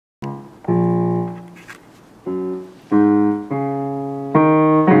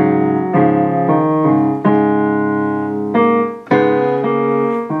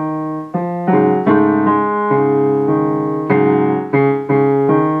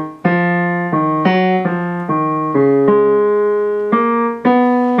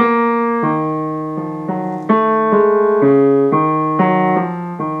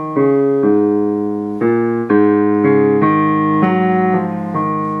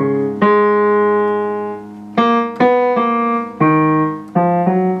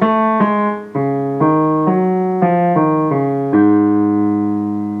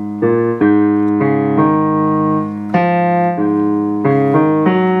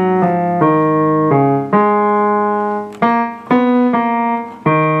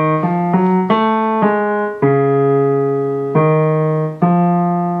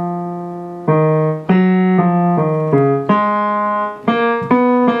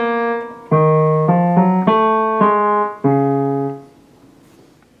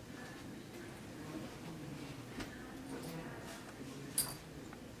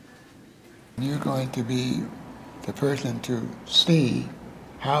trying to be the person to see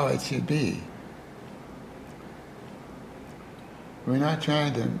how it should be. We're not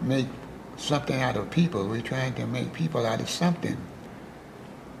trying to make something out of people. We're trying to make people out of something.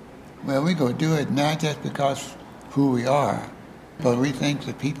 Well, we go do it not just because who we are, but we think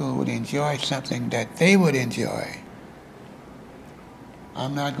that people would enjoy something that they would enjoy.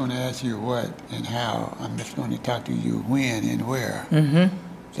 I'm not going to ask you what and how. I'm just going to talk to you when and where. Mm-hmm.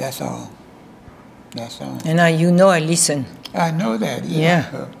 That's all. That's all. And I listen. I know that.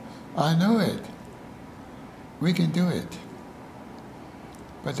 Yeah. I know it. We can do it.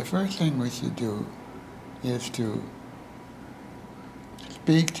 But the first thing we should do is to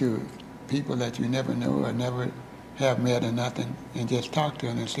speak to people that you never know or never have met or nothing, and just talk to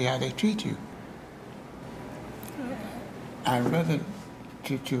them and see how they treat you. I'd rather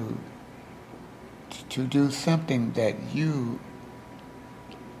to do something that you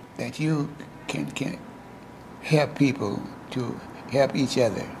can help people to help each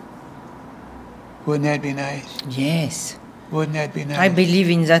other. Wouldn't that be nice? Yes. Wouldn't that be nice? I believe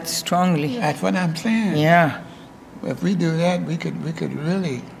in that strongly. That's what I'm saying. Yeah. If we do that, we could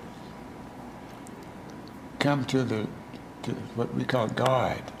really come to what we call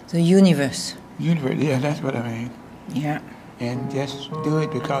God. The universe. Universe, yeah, that's what I mean. Yeah. And just do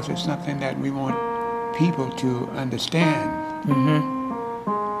it because it's something that we want people to understand. Mm-hmm.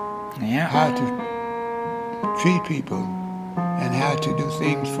 Yeah. How to treat people and how to do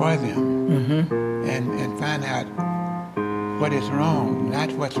things for them. Mm-hmm. And find out what is wrong,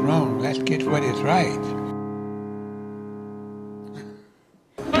 not what's wrong. Let's get what is right.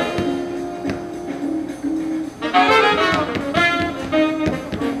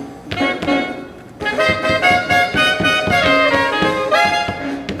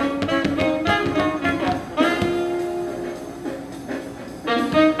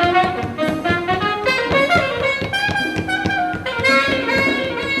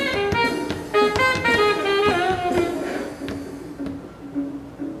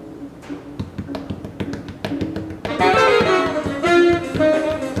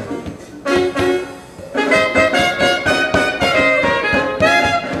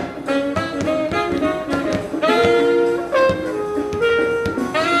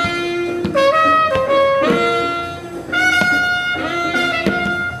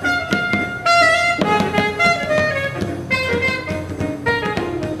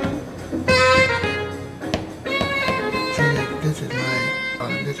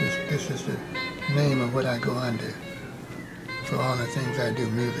 This is the name of what I go under for all the things I do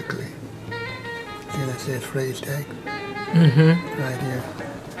musically. See that says phrase text? Mm-hmm. Right here.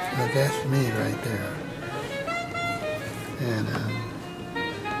 Well, that's me right there. And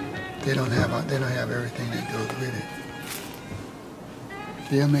they don't have everything that goes with it.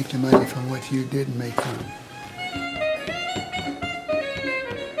 They'll make the money from what you didn't make from.